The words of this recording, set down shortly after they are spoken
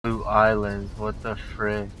islands. What the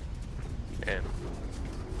frick? Damn.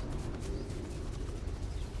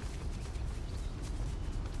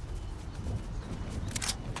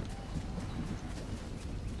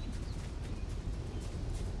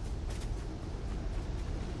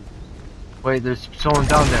 Wait, there's someone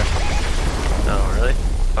down there. Oh, really?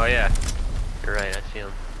 Oh, yeah. You're right, I see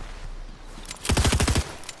him.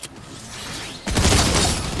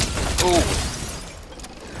 Ooh!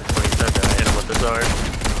 When he said that, I hit him with the sword.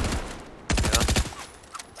 Yeah.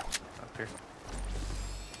 Up here.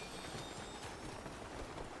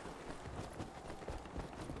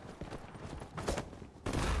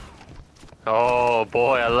 Oh,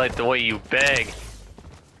 boy, I like the way you beg.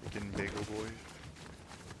 Freaking bagel boy.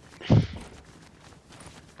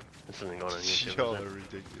 This isn't going on YouTube, Y'all is are it?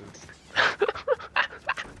 ridiculous.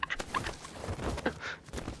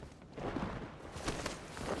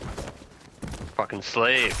 Fucking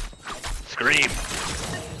slave. Scream.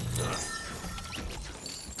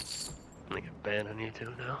 I'm gonna get banned on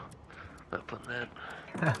YouTube now. Not putting that.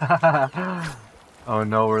 Oh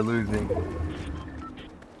no, we're losing.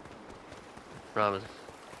 Robin.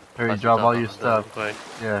 Hurry, Bust drop yourself all off your the stuff. quick.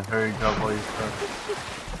 Yeah, hurry, drop all your stuff.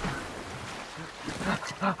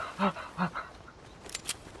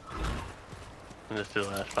 And just do the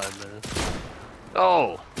last 5 minutes.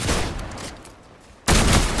 Oh!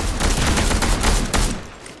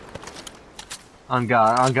 On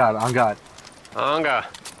God, on God, on God. Anga!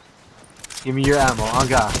 Give me your ammo, on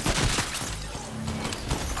God.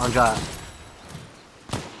 On God.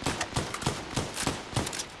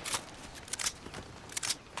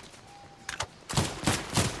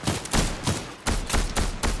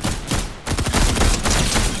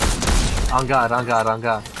 On God, on God, on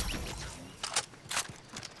God.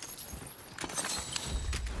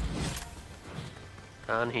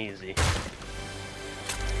 On easy.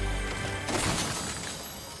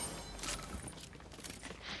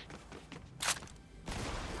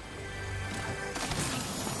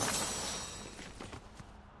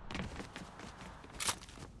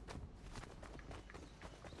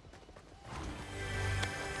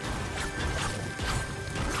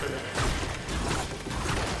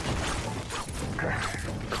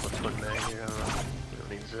 Let's put that here. You don't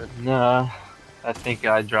need it. Nah, I think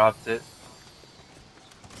I dropped it.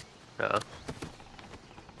 No.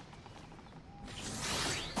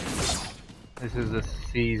 This is the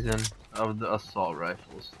season of the assault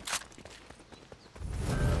rifles.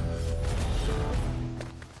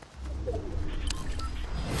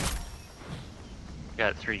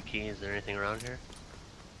 Got 3 keys. Is there anything around here?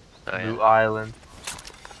 Oh, New yeah. Island.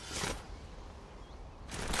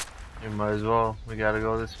 You might as well. We gotta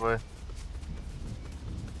go this way.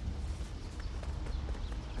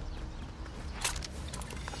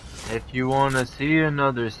 If you wanna see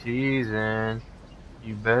another season,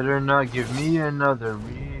 you better not give me another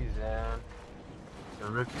reason to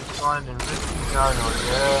rip your spine and rip you down, oh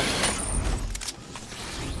yeah.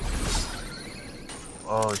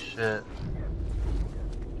 Oh shit.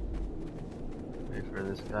 Wait for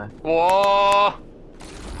this guy. Whoa!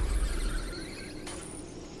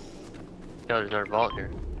 Yo, there's another vault here.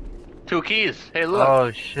 2 keys! Hey, look!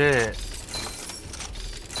 Oh shit.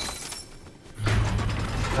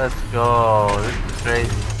 Let's go. This is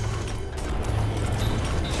crazy.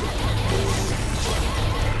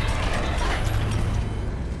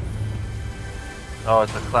 Oh,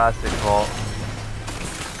 it's a classic vault.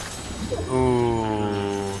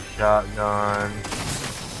 Ooh, shotgun.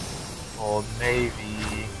 Old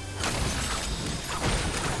Navy.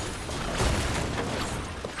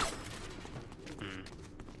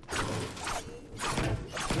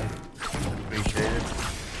 Appreciate it.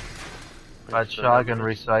 If I had shotgun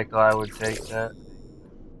recycle, I would take that.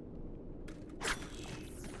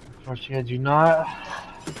 Unfortunately, I do not.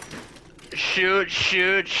 Shoot,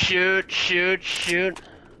 shoot, shoot, shoot, shoot.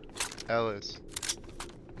 Alice.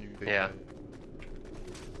 You big Yeah.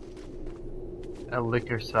 guy. A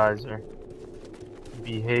liquor sizer.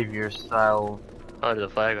 Behavior style. Oh, there's a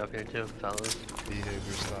flag up here too, fellas.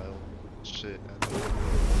 Behavior style. Shit.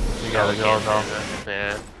 We gotta go though.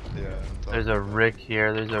 Yeah. Yeah. There's a Rick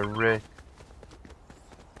here. There's a Rick.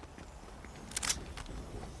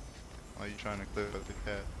 Why are you trying to clear up the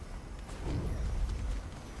cat?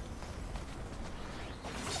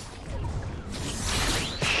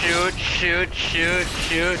 Shoot, shoot, shoot,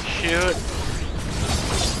 shoot, shoot.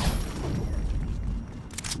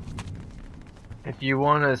 If you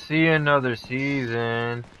wanna see another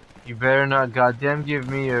season, you better not goddamn give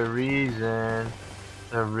me a reason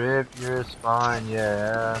to rip your spine,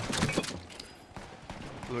 yeah.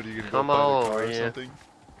 What, are you gonna Come go buy the over car or here. something?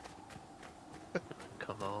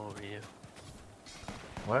 Come over you.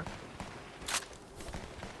 What?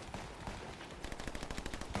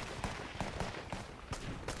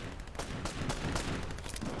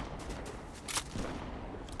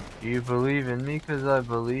 Do you believe in me? Cause I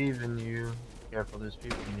believe in you. Careful, there's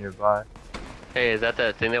people nearby. Hey, is that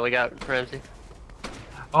thing that we got, Ramsey?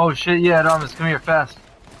 Oh shit, yeah, Thomas, come here fast.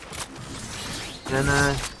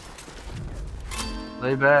 Then,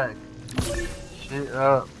 lay back. Shit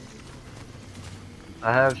up.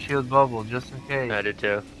 I have shield bubble just in case. I do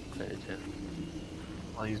too. I do too.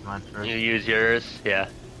 I'll use mine first. You use yours? Yeah.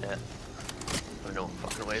 Yeah. I don't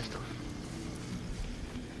fucking waste them.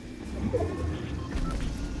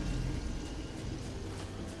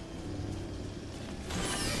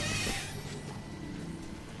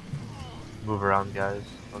 Move around, guys.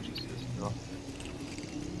 I'll just sit still.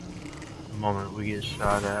 The moment we get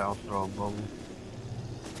shot at, I'll throw a bubble.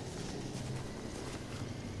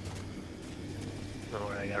 I don't know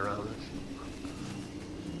where I got around this.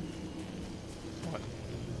 What?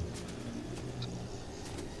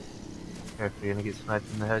 Careful, you're gonna get sniped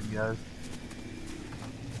in the head, guys.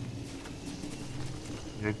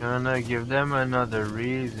 You're gonna give them another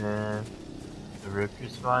reason to rip your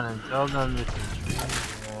spine and tell them it's a reason.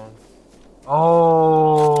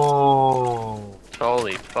 Oh!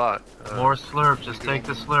 Holy fuck. More slurp, just You take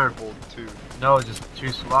can the only slurp. hold 2. No, just 2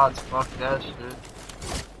 slots, fuck that shit.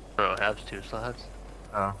 I don't have 2 slots.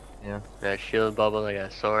 Oh, yeah. I got shield bubble, I got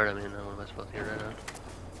a sword. I mean, what am I supposed to get right now?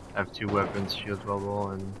 I have 2 weapons, shield bubble,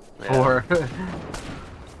 and Yeah. 4.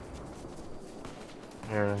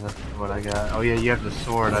 Here, that's what I got. Oh yeah, you have the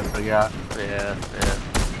sword, I forgot. Yeah.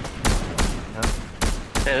 Yep.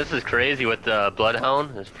 Man, this is crazy with the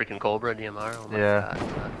Bloodhound. This freaking Cobra DMR. Oh my Yeah. god.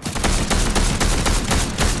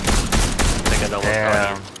 I think I almost saw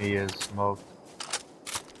Damn, you. he is smoked.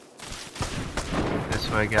 This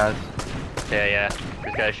way, guys. Yeah.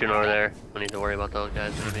 There's guys shooting over there. We need to worry about those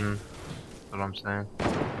guys, maybe. That's what I'm saying.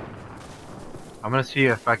 I'm gonna see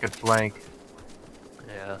if I could flank.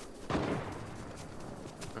 Yeah.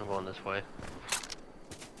 I'm going this way.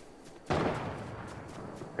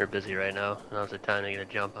 They're busy right now. Now's the time to get a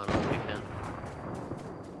jump on them if we can.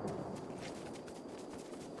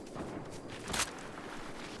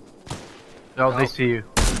 Oh, they see you.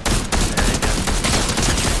 But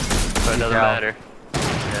it doesn't down. matter.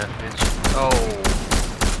 Yeah. Oh.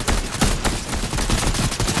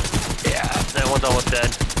 Yeah, that one's almost dead.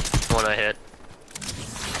 The one I hit.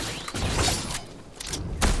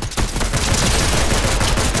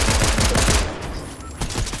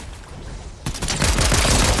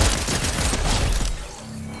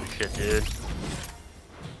 Shit, dude.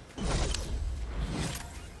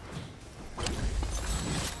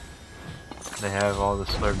 They have all the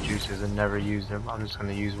slurp juices and never use them. I'm just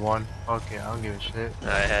gonna use one. Okay, I don't give a shit.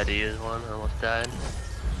 I had to use one. I almost died.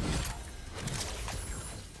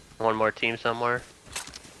 One more team somewhere.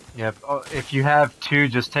 Yep. Oh, if you have 2,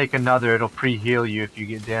 just take another. It'll pre-heal you if you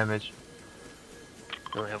get damaged.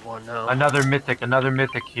 I only have one now. Another mythic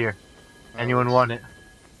here. Anyone Nice. want it?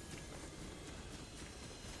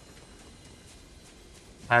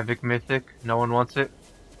 Havoc mythic. No one wants it.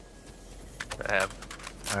 I have.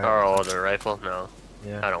 Alright. Oh, the rifle? No.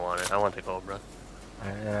 Yeah. I don't want it. I want the Cobra. I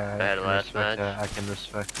had it can last respect match. that. I can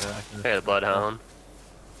respect that. I got a Bloodhound.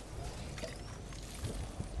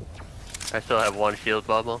 I still have 1 shield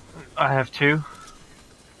bubble. I have 2.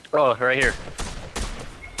 Oh, right here.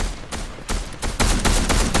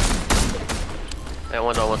 That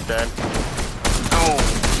one's almost dead. Oh!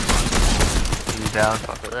 He's down.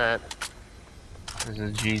 Fuck with that. This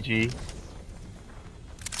is GG.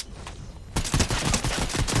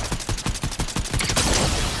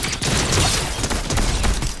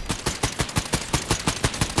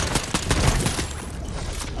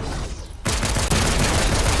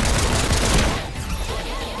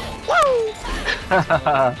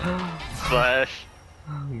 Flash.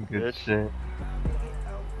 Good Bitch. shit.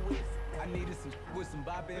 I needed some with some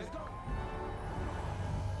Bob in it.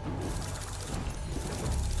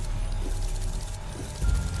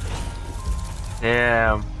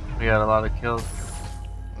 Damn, we got a lot of kills.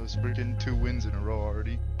 Let's freaking 2 wins in a row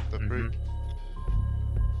already. The Mhm. frick?